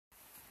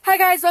Hi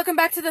guys, welcome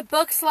back to the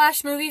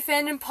book/movie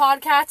fandom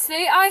podcast.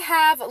 Today I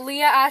have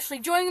Leah Ashley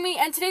joining me,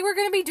 and today we're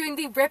going to be doing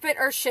the Rip It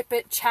or Ship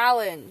It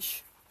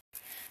challenge.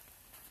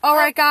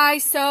 Alright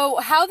guys, so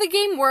how the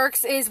game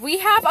works is we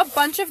have a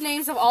bunch of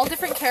names of all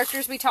different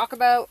characters we talk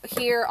about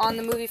here on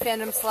the movie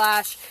fandom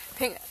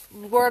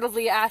 / World of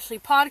Leah Ashley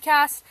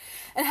podcast.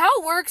 And how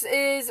it works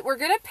is we're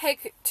going to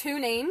pick two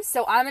names.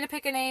 So I'm going to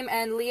pick a name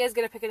and Leah's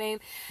going to pick a name.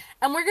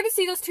 And we're going to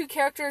see those two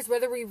characters,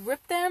 whether we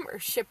rip them or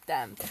ship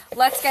them.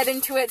 Let's get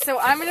into it. So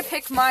I'm going to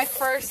pick my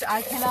first.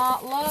 I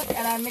cannot look,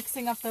 and I'm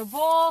mixing up the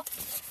bowl.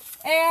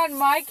 And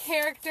my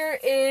character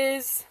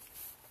is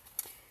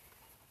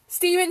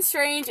Stephen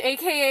Strange,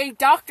 aka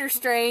Doctor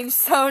Strange.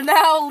 So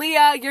now,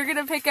 Leah, you're going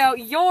to pick out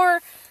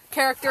your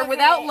character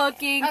without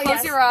looking.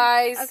 Close your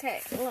eyes.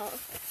 Okay, well.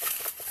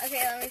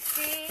 Okay, let me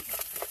see.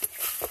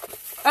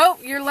 Oh,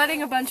 you're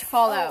letting a bunch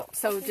fall out,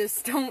 so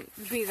just don't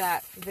be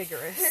that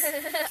vigorous.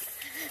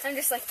 I'm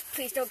just like,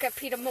 please don't get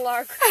Peter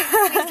Millark.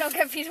 Please don't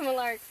get Peter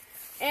Millark.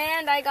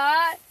 And I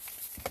got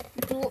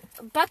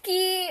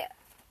Bucky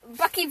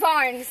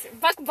Barnes.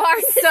 Buck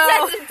Barnes. So,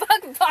 it says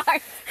Buck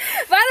Barnes.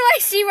 By the way,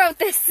 she wrote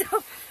this,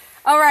 so.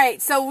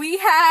 Alright, so we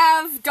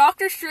have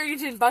Doctor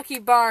Strange and Bucky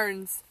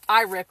Barnes.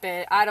 I rip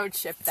it. I don't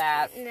ship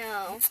that.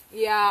 No.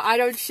 Yeah, I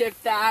don't ship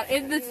that.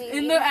 In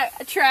the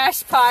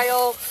trash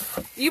pile.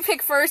 You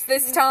pick first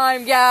this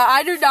time. Yeah,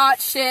 I do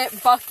not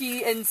ship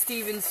Bucky and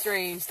Stephen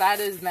Strange.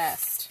 That is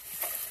messed.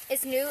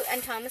 Is Newt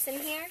and Thomas in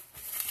here?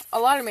 A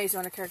lot of Maze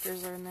Runner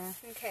characters are in there.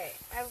 Okay,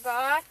 I've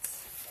got...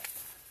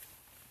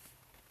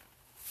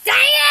 Dang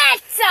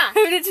it!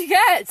 Who did you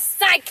get?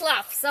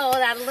 Cyclops. So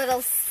that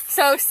little...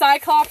 So,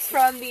 Cyclops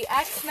from the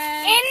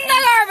X-Men. In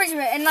the garbage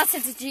bin. Unless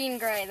it's Jean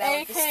Grey. That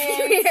would just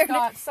be weird.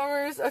 Scott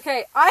Summers.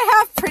 Okay, I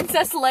have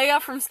Princess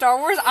Leia from Star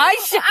Wars. I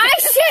ship that!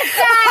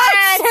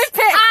 I ship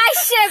it! I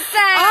ship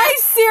that! I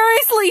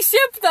seriously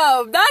ship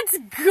them! That's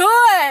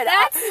good!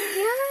 That's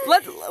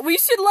good. We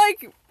should,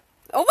 like...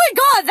 Oh my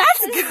god,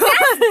 that's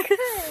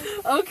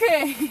good!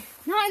 Okay.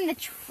 Not in the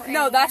trailer.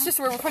 No, that's just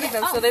where we're putting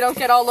them so they don't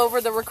get all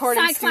over the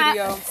recording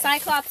studio.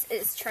 Cyclops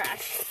is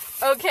trash.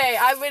 Okay,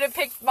 I'm gonna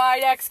pick my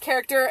next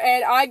character,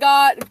 and I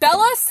got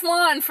Bella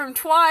Swan from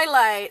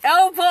Twilight.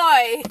 Oh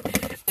boy!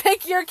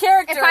 Pick your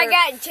character. If I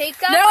get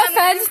Jacob... No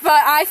offense, but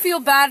I feel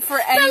bad for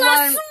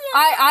anyone...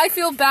 I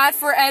feel bad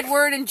for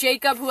Edward and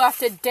Jacob who have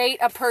to date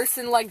a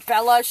person like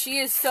Bella. She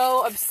is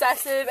so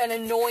obsessive and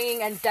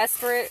annoying and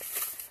desperate.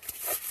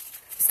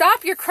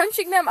 Stop, you're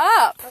crunching them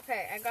up.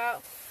 Okay, I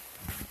got...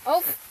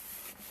 Oh,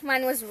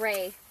 mine was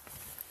Rey.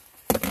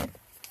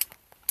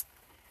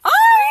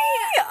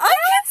 I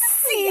can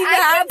see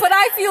that, but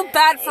I feel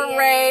bad for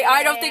Rey.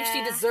 I don't think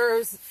she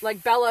deserves...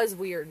 Like, Bella is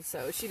weird,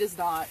 so she does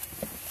not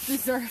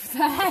deserve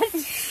that.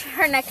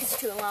 Her neck is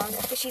too long,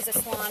 because she's a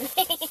swan.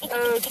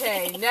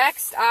 Okay,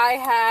 next I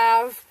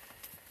have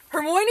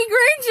Hermione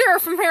Granger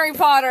from Harry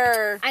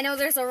Potter. I know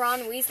there's a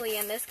Ron Weasley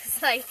in this,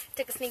 because I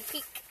took a sneak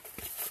peek.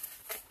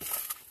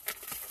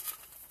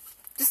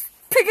 Just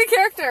pick a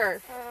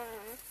character.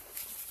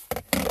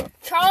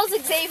 Charles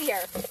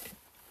Xavier.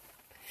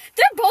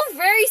 They're both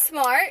very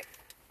smart.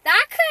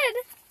 That could...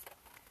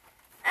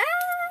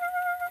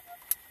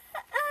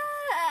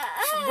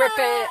 Rip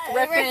it.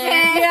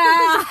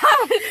 Yeah.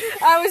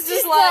 I was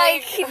just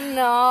like,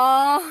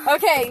 no.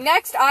 Okay,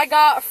 next I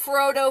got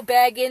Frodo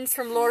Baggins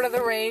from Lord of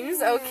the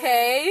Rings.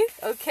 Okay.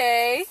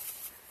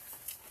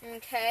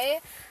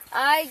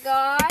 I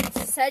got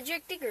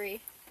Cedric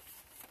Diggory.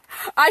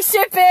 I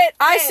ship it.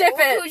 I ship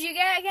it. Who'd you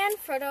get again?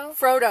 Frodo?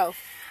 Frodo.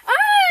 Oh,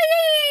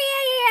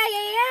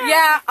 yeah.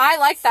 Yeah, I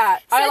like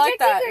that. I like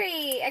that. Cedric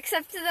Diggory,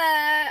 except the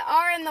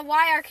R and the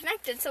Y are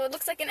connected, so it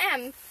looks like an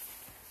M.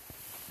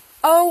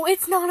 Oh,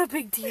 it's not a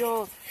big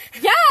deal.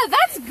 Yeah,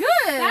 that's good.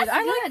 I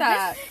like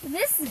that.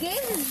 This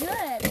game is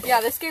good.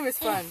 Yeah, this game is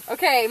fun.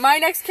 Okay, my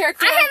next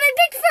character... I haven't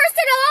picked first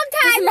in a long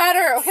time. Doesn't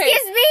matter. Okay.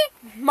 Excuse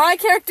me? My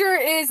character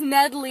is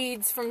Ned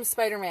Leeds from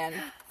Spider-Man.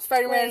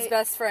 Spider-Man's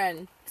best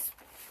friend.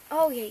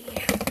 Oh, yeah.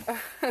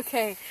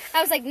 Okay. I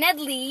was like, Ned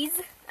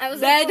Leeds.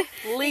 Ned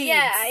Leeds.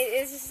 Yeah,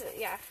 it's just,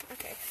 yeah,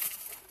 okay.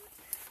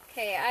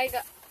 Okay, I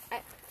got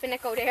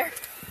Finnick O'Dare.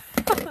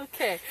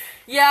 Okay.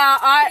 Yeah,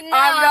 I'm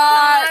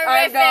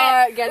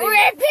not getting...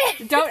 Rip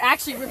it! Don't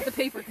actually rip the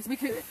paper, because we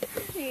could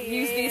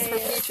use these for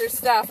future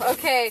stuff.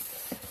 Okay,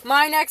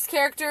 my next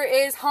character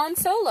is Han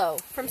Solo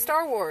from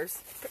Star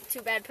Wars.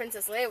 Too bad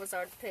Princess Leia was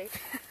hard to pick.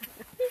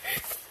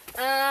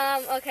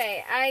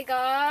 Okay, I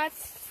got...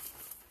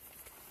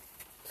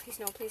 Please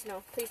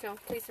no.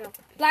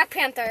 Black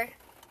Panther.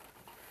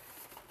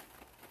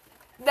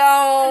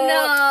 No.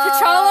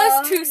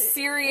 T'Challa's too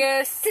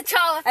serious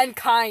T'Challa. and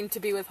kind to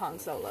be with Han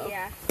Solo.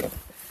 Yeah.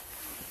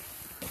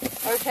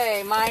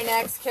 Okay, my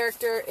next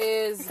character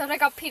is... So I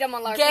got Peter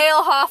Millark.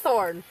 Gale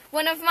Hawthorne.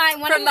 One of the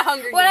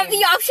Hunger One of Games.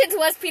 the options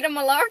was Peter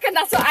Millark, and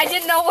that's why I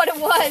didn't know what it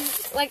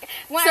was. Like,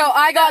 so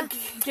I got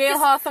Gale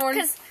Hawthorne.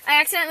 Because I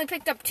accidentally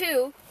picked up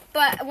two,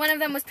 but one of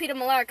them was Peter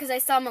Millark because I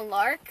saw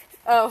Millark.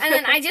 Oh. And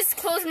then I just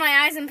closed my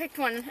eyes and picked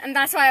one, and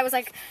that's why I was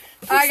like,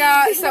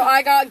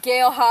 I got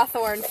Gale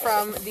Hawthorne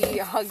from the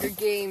Hunger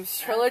Games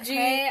trilogy.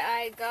 Okay,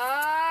 I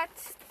got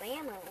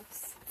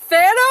Thanos.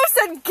 Thanos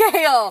and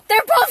Gale. They're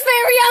both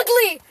very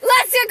ugly.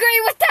 Let's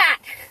agree with that.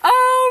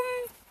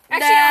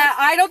 Actually, nah,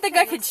 I don't think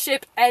I could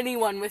ship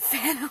anyone with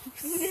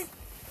Thanos.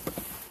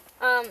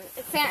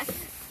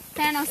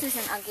 Thanos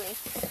isn't ugly.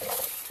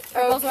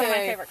 They're both one of my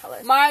favorite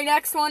colors. My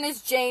next one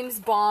is James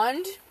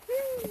Bond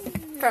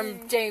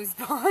from James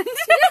Bond.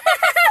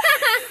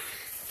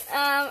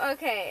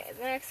 Okay,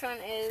 the next one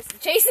is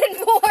Jason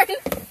Bourne.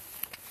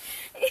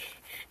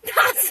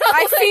 That's so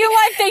I feel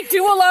like they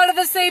do a lot of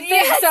the same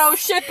thing, Yes. so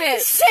ship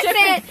it.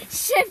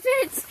 Ship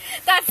it.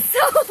 That's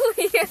so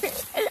weird.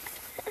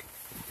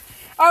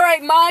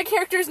 Alright, my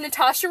character is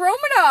Natasha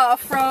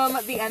Romanoff from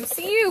the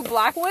MCU,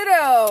 Black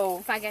Widow.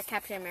 If I get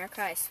Captain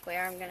America, I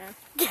swear I'm gonna.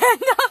 Yeah,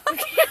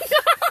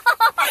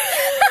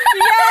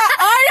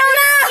 I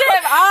don't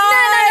ship.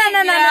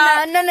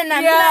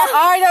 No. Yeah,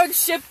 I don't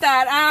ship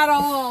that at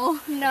all.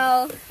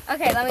 No.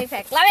 Okay, let me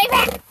pick.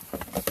 I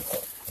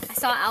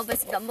saw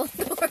Albus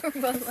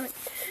Dumbledore, but like,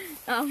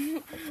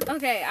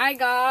 okay, I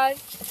got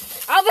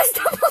Albus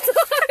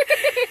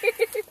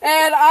Dumbledore.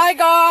 And I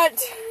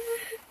got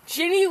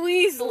Ginny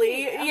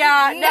Weasley.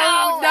 Yeah,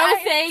 no,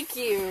 thank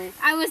you.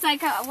 I was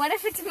like, what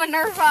if it's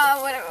Minerva?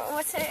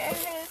 What's it?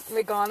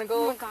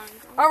 McGonagall.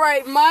 McGonagall.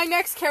 Alright, my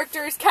next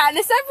character is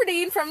Katniss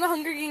Everdeen from the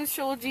Hunger Games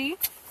trilogy.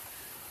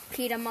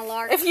 Peeta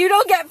Mellark. If you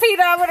don't get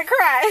Peeta, I'm gonna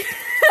cry.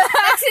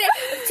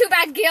 Actually, too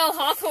bad Gale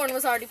Hawthorne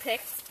was already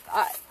picked.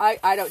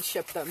 I don't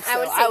ship them,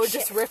 so I would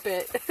just rip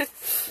it.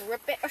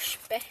 Rip it or ship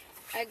it.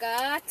 I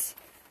got...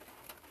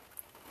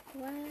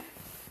 What?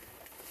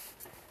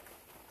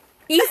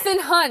 Ethan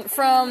Hunt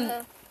from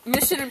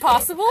Mission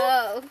Impossible.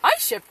 Oh. I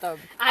ship them.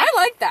 I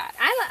like that.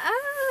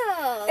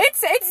 Oh.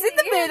 It's in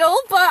the middle,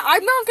 but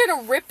I'm not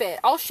gonna rip it.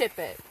 I'll ship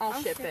it.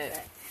 I'll ship it.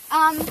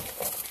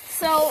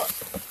 So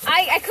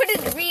I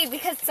couldn't read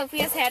because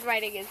Sophia's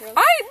handwriting is really.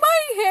 My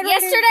handwriting.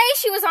 Yesterday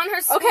she was on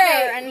her scooter.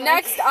 Okay, and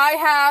next I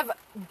have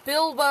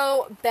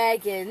Bilbo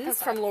Baggins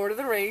from Lord of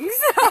the Rings.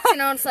 You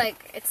know, it's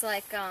like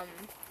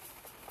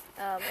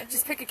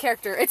Just pick a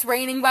character. It's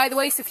raining, by the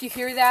way, so if you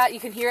hear that, you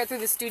can hear it through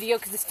the studio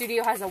because the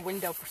studio has a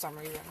window for some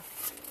reason.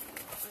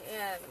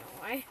 Yeah, I don't know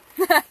why.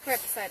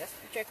 Right beside us,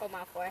 Draco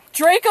Malfoy.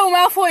 Draco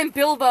Malfoy and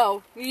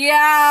Bilbo.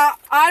 Yeah,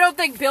 I don't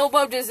think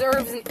Bilbo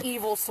deserves an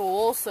evil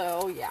soul,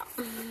 so yeah.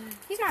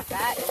 He's not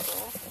that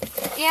evil.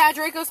 Yeah,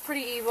 Draco's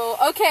pretty evil.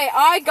 Okay,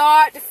 I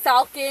got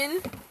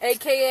Falcon,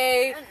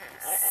 aka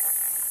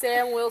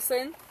Sam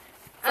Wilson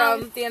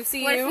from the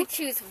MCU. What if we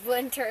choose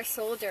Winter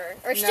Soldier?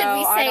 Or should No,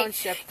 we I say don't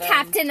ship them.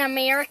 Captain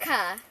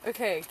America?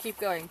 Okay, keep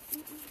going.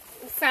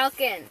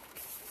 Falcon.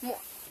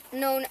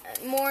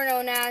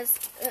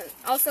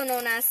 Also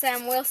known as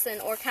Sam Wilson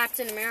or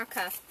Captain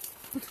America.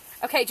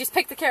 Okay, just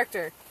pick the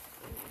character.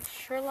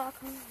 Sherlock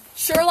Holmes.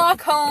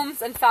 Sherlock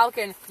Holmes and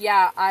Falcon.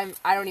 Yeah, I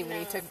don't even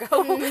need to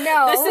go.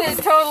 No. This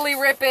is totally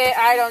rip it.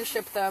 I don't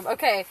ship them.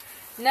 Okay,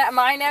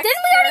 my next.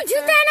 Didn't we already do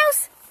character-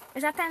 Thanos?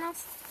 Is that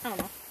Thanos? I don't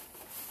know.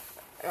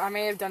 I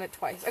may have done it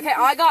twice. Okay,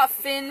 I got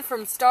Finn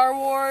from Star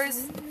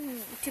Wars.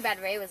 Too bad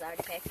Rey was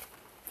already picked.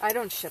 I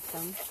don't ship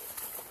them.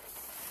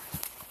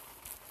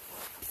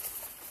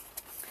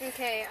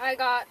 Okay, I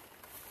got...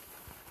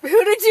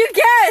 Who did you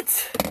get?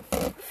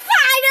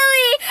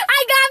 Finally!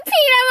 I got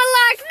Peeta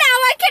Mellark! Now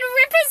I can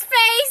rip his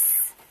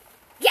face!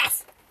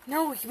 Yes!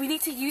 No, we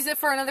need to use it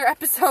for another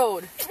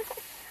episode.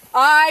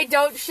 I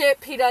don't ship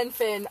Peeta and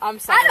Finn. I'm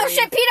sorry. I don't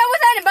ship Peeta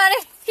with anybody.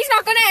 He's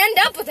not going to end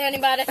up with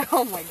anybody.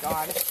 Oh my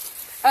god.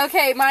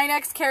 Okay, my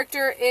next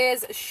character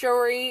is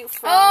Shuri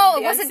from it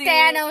the wasn't MCU.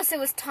 Thanos, it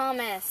was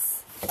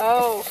Thomas.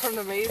 Oh, from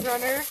the Maze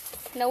Runner.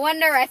 No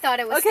wonder I thought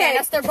it was Okay.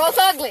 Thanos. They're both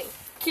ugly.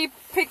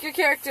 Pick your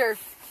character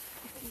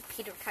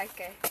Peter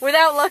Parker.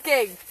 without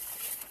looking.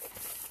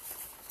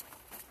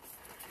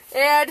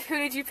 And who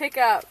did you pick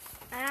up?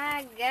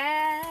 I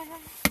got...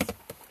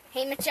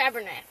 Hamish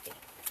Abernathy.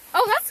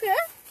 Oh, that's good.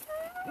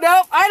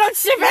 Nope, I don't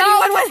ship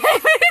anyone with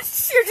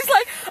Hamish. You're just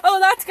like, oh,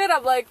 that's good.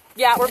 I'm like,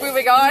 yeah, we're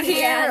moving on here.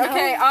 Yeah, no.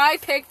 Okay, I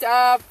picked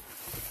up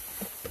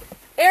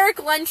Eric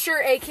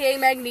Lenscher, aka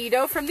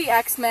Magneto from the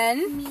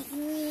X-Men.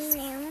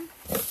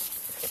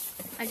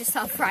 I just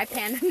saw Fry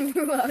Pan and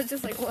I was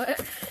just like, what?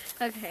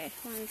 Okay,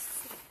 let me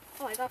see.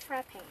 Oh, I got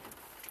Fry Pan.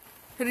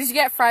 Who did you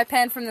get? Fry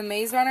Pan from the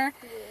Maze Runner?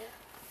 Yeah.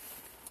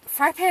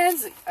 Fry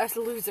Pan's a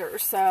loser,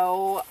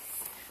 so...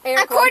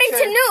 Eric According Lenscher-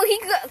 to New, he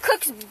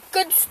cooks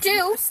good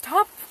stew.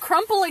 Stop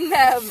crumpling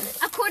them.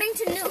 According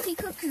to New, he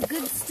cooks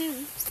good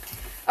stew.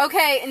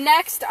 Okay,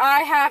 next I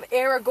have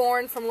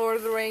Aragorn from Lord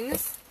of the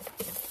Rings.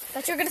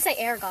 Thought you were gonna say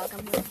Aragog.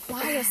 I'm like,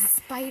 why a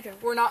spider?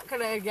 We're not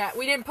gonna get...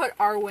 We didn't put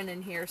Arwen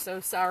in here, so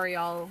sorry,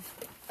 y'all.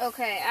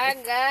 Okay, I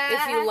got...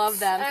 If you love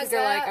them, because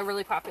they're like got a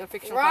really popular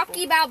fictional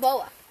Rocky couple.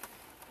 Balboa.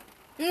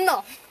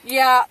 No.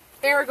 Yeah,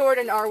 Aragorn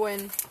and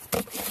Arwen.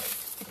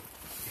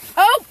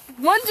 Oh,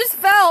 one just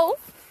fell.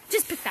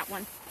 Just pick that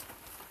one.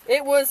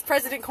 It was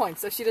President Coin,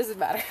 so she doesn't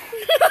matter.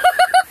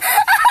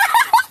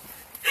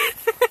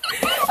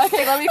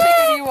 Okay, let me pick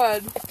a new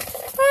one.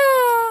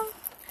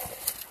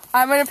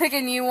 I'm going to pick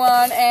a new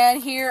one,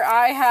 and here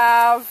I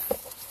have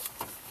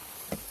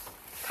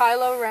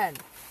Kylo Ren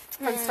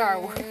from Star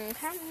Wars.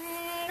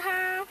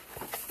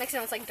 Makes it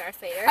sound like Darth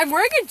Vader. I'm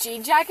wearing a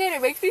jean jacket.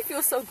 It makes me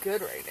feel so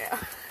good right now.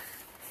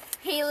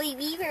 Hailey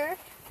Weaver.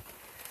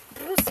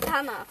 Bruce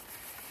Banner.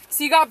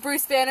 So you got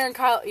Bruce Banner and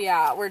Kylo...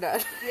 Yeah, we're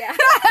done. Yeah.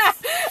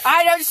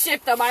 I don't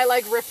ship them. I,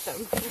 like, rip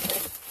them.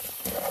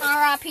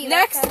 R.I.P.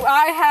 Next,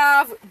 I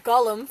have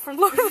Gollum from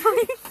Lord of the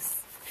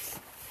Rings.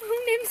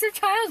 Who names their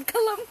child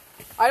Gollum?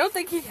 I don't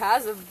think he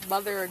has a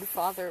mother and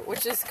father,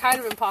 which is kind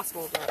of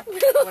impossible, but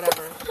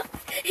whatever.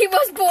 He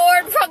was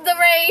born from the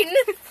rain.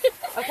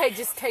 Okay,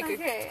 just take it.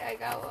 Okay, I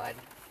got one.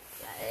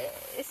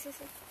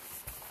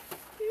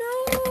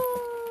 No.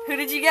 Who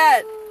did you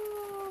get?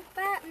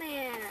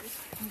 Batman.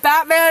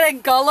 Batman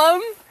and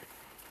Gollum?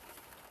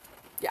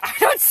 Yeah, I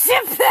don't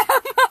ship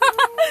them.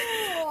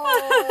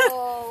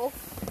 Oh.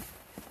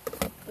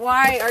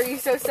 Why are you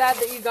so sad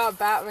that you got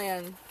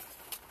Batman?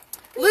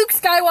 Luke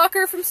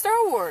Skywalker from Star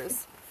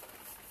Wars.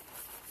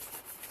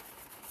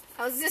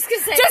 I was just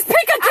gonna say. Just pick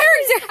a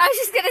character. I was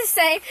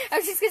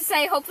just gonna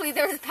say. Hopefully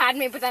there was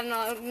Padme, but then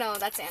no,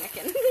 that's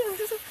Anakin.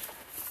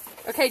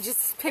 Okay,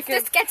 just pick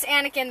If this gets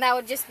Anakin, that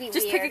would just be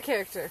Just weird. pick a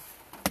character.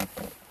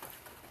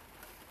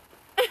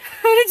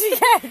 Who did you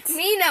get?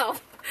 Mino.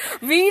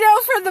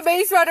 Mino from the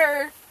Maze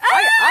Runner.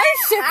 I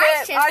ship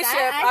it.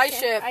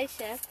 I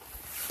ship.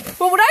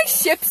 But when I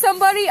ship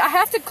somebody, I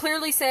have to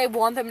clearly say I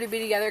want them to be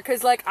together.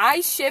 Because, like,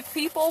 I ship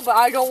people, but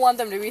I don't want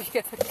them to be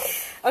together.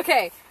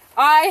 Okay,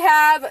 I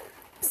have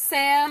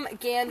Sam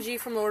Gamgee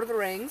from Lord of the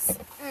Rings.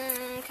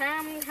 We're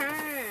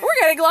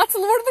getting lots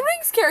of Lord of the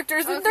Rings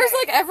characters. And there's,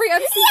 like, every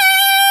episode.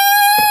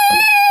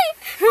 Yay!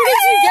 Who did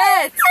you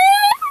get?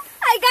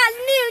 I got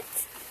Newt.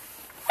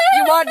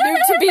 You want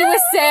Newt to be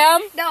with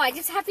Sam? No, I'm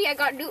just happy I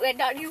got Newt and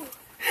not you.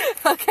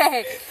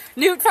 Okay.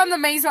 Newt from the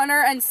Maze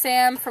Runner and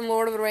Sam from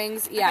Lord of the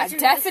Rings. Yeah, thought you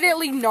were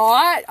definitely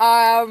not.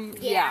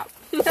 Yeah.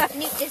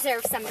 Newt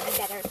deserves somebody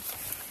better.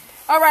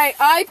 Alright,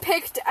 I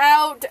picked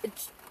out...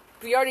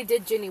 We already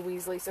did Ginny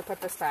Weasley, so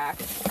put this back.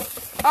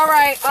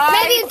 Alright,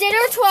 Maybe you did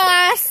her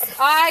twice.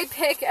 I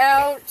pick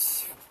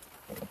out...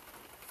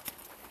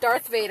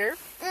 Darth Vader.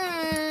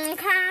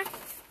 Okay.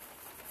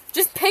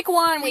 Just pick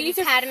one. Maybe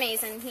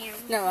Padme's in here.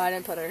 No, I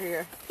didn't put her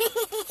here.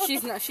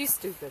 She's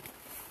stupid.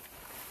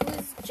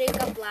 Who's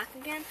Jacob Black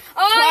again?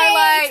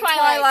 Oh,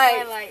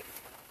 Twilight.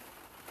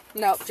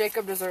 No,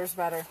 Jacob deserves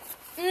better.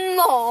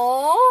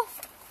 No.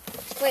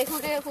 Wait,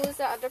 who's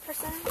the other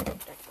person?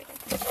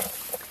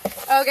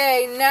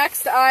 Okay,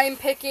 next I'm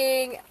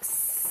picking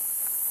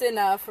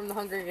Cinna from the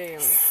Hunger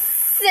Games.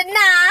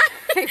 Cinna.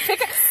 Okay,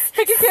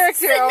 pick a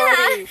character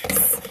already.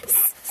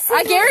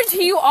 I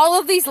guarantee you all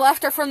of these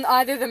left are from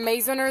either the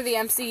Maze Runner or the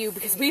MCU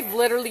because we've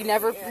literally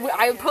never...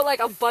 I put like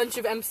a bunch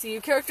of MCU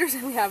characters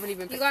and we haven't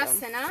even picked them. You got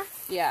Cinna?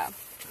 Yeah.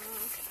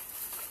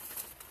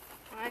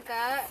 I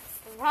got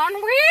Ron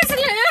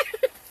Weasley.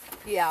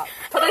 Yeah.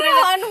 Put it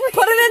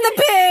in the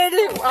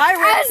bin. I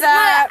read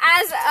that.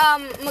 As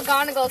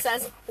McGonagall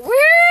says,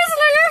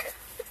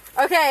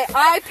 Weasley. Okay,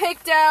 I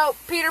picked out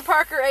Peter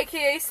Parker,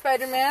 aka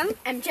Spider-Man.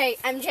 MJ.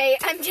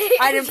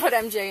 I didn't put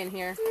MJ in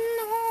here.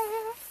 No.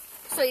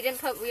 So you didn't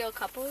put real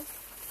couples?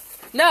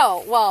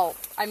 No, well,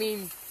 I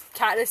mean,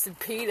 Katniss and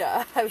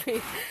Peeta. I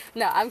mean,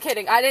 no, I'm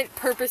kidding. I didn't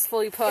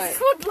purposefully put. Is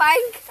this one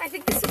blank? I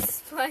think this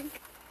is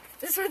blank.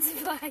 This one's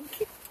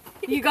blank.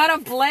 You got a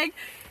blank?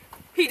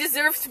 He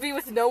deserves to be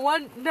with no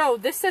one? No,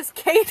 this says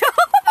Kato.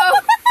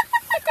 Oh.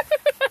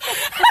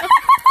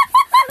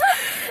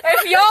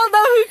 If y'all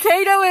know who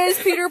Kato is,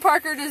 Peter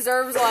Parker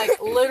deserves, like,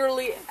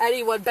 literally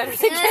anyone better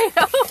than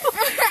Kato.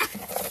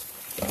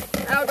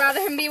 I would rather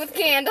him be with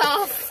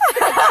Gandalf.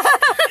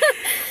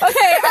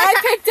 Okay, I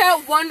picked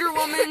out Wonder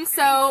Woman,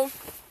 so...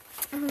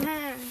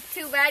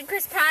 Too bad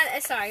Chris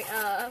Pine...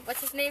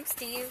 what's his name?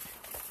 Steve?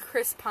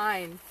 Chris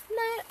Pine.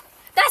 No.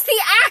 That's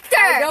the actor!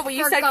 I know, but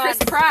you said Chris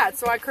Pratt,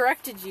 so I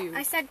corrected you.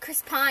 I said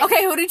Chris Pine.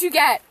 Okay, who did you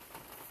get?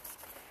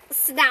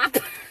 Snap.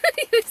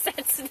 You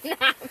said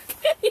Snap.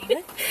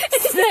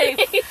 Snape.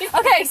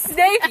 Okay,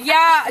 Snape,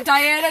 yeah,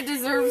 Diana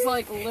deserves,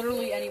 like,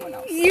 literally anyone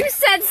else. You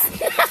said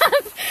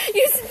Snap.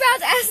 You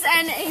spelled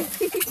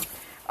S-N-A-P.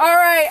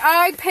 Alright,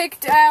 I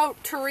picked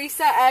out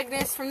Teresa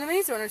Agnes from the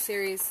Maze Runner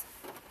series.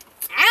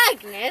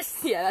 Agnes?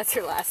 Yeah, that's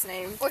her last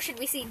name. Or should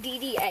we see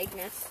Dee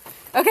Agnes?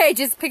 Okay,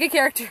 just pick a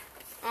character.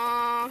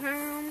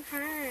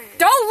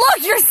 Don't Don't look!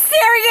 You're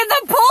staring in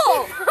the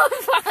pool!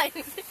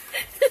 Fine.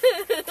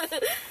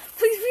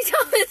 Please be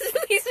Thomas.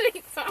 Please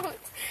be Thomas.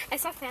 I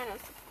saw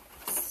Thanos.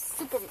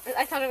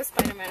 I thought it was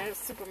Spider-Man. It was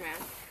Superman.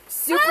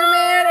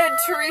 Superman and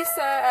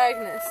Teresa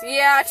Agnes.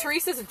 Yeah,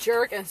 Teresa's a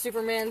jerk, and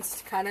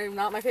Superman's kind of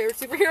not my favorite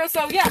superhero,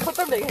 so yeah, put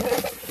them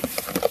together.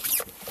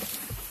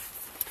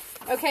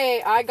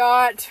 Okay, I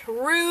got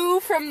Rue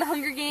from the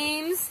Hunger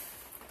Games.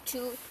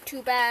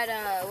 Too bad,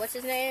 what's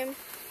his name?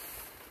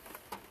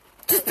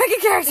 Just pick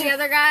a character. The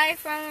other guy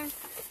from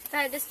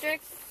that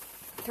district?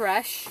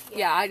 Thresh.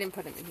 Yeah, I didn't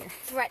put him in here.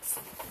 Thresh.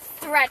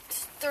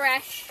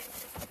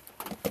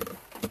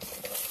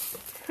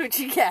 Who'd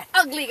you get?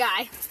 Ugly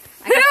guy.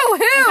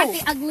 I got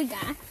the ugly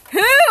guy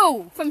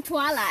Who? from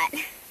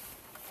Twilight.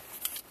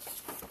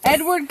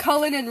 Edward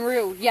Cullen and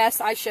Rue. Yes,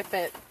 I ship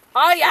it.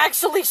 I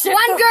actually ship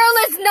One them. girl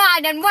is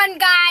not, and one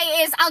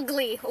guy is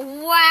ugly.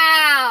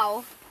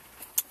 Wow.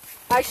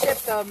 I ship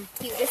them.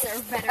 You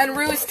deserve better. And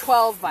Rue is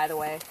 12, by the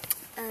way.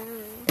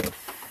 Um,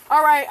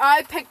 Alright,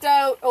 I picked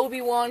out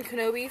Obi-Wan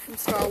Kenobi from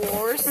Star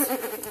Wars.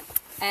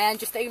 And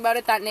just thinking about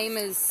it, that name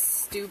is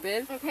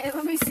stupid. okay,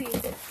 let me see.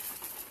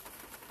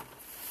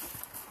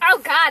 Oh,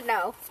 God,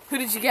 no. Who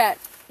did you get?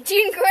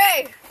 Jean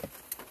Grey.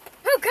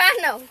 Oh, God,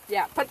 no.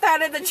 Yeah, put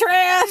that in the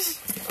trash.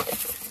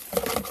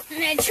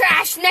 And then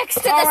trash next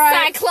to the All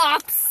right.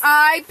 Cyclops.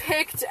 I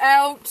picked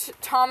out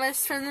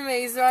Thomas from the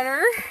Maze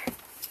Runner.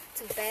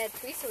 Some bad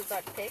prequels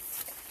I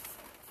picked.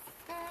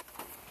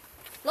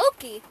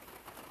 Loki.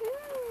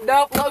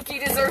 Nope, Loki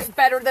deserves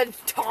better than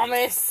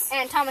Thomas.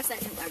 And Thomas and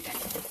him are good.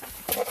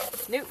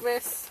 Nope,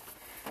 miss.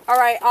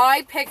 Alright,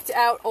 I picked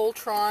out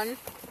Ultron.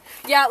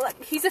 Yeah,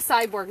 he's a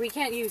cyborg. We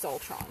can't use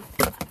Ultron.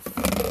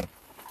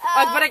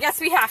 But I guess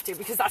we have to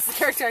because that's the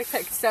character I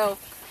picked. So,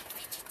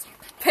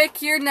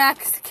 pick your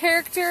next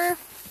character.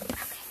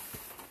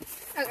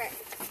 Okay.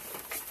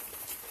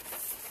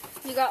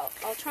 You got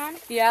Ultron?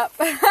 Yep.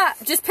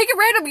 Just pick a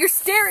random. You're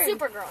staring.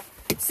 Supergirl.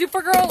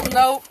 Supergirl?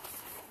 Nope.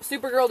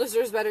 Supergirl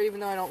deserves better even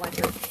though I don't like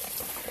her.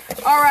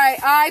 Alright,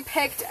 I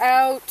picked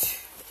out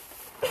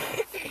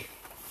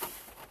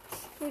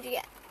Who'd you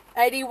get?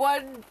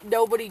 anyone.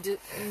 Nobody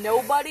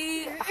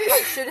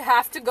should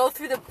have to go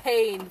through the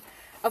pain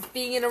of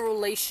being in a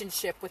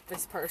relationship with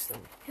this person.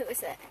 Who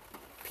is it?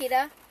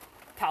 PETA?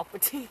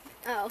 Palpatine.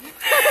 Oh.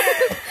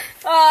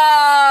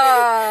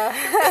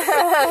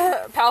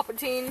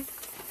 Palpatine.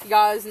 You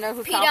guys know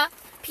who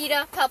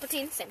PETA,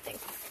 Palpatine, same thing.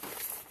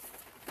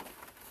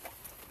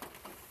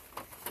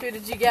 Who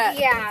did you get?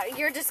 Yeah,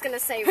 you're just gonna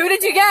say. Who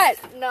did you get?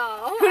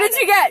 No. Who did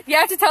you get? You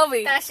have to tell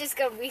me. That's just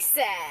gonna be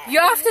sad. You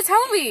have to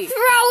tell me. Throw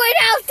it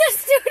out the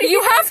studio.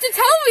 You have to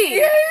tell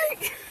me.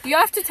 You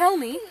have to tell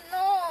me.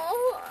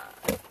 No.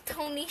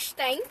 Tony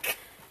Stank.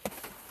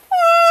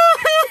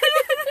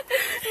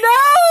 No.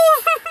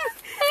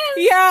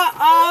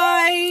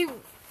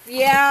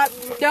 Yeah,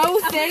 no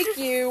thank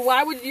you.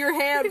 Why would your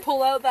hand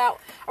pull out that?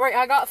 Alright,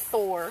 I got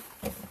Thor.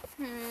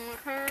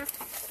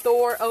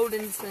 Thor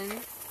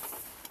Odinson.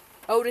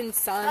 Odin's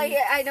son. Oh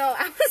yeah, I know.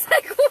 I was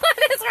like, what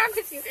is wrong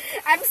with you?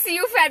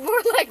 MCU fan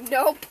more like,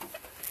 nope.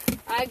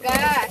 I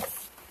got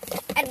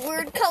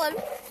Edward Cullen.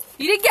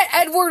 You didn't get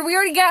Edward. We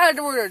already got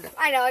Edward.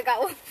 I know, I got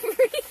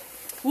Wolverine.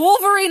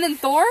 Wolverine and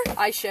Thor?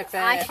 I ship it.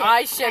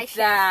 I ship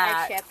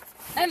that. I ship.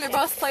 And they're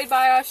both played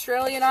by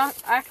Australian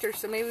actors,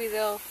 so maybe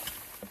they'll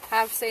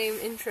have same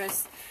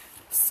interests.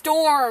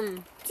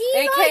 Storm, Do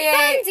you aka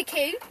like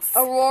Bandicoot?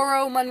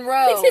 Aurora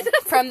Monroe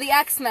from the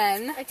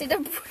X-Men. I did a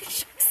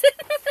British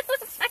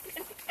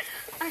accent.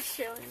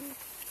 Australian.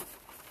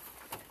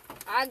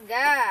 I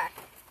got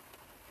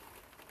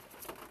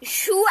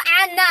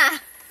Joanna.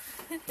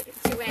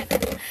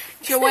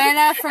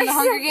 Joanna from the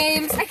Hunger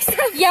Games.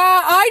 Except, Yeah,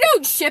 I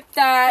don't ship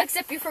that.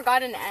 except you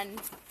forgot an N.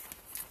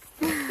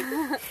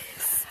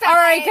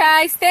 Alright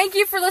guys, thank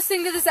you for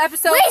listening to this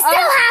episode. We still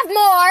have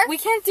more. We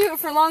can't do it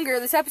for longer.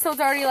 This episode's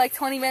already like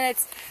 20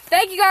 minutes.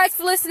 Thank you guys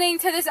for listening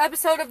to this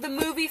episode of the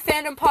Movie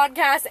Fandom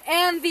Podcast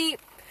and the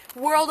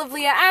World of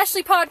Leah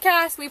Ashley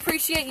podcast. We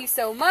appreciate you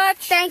so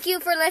much. Thank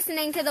you for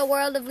listening to the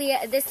World of Leah,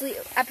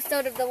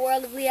 episode of the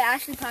World of Leah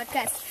Ashley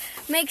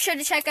podcast. Make sure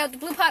to check out the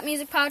Blue Pot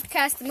Music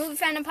podcast, the Movie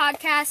Fandom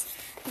podcast,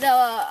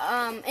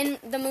 the In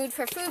the Mood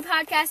for Food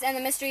podcast, and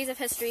the Mysteries of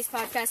Histories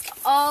podcast,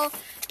 all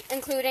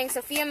including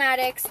Sophia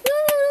Maddox.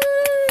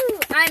 Woo!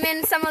 I'm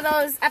in some of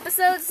those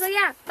episodes, so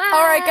yeah. Bye.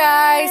 Alright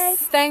guys,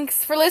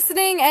 thanks for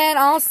listening and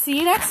I'll see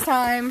you next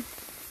time.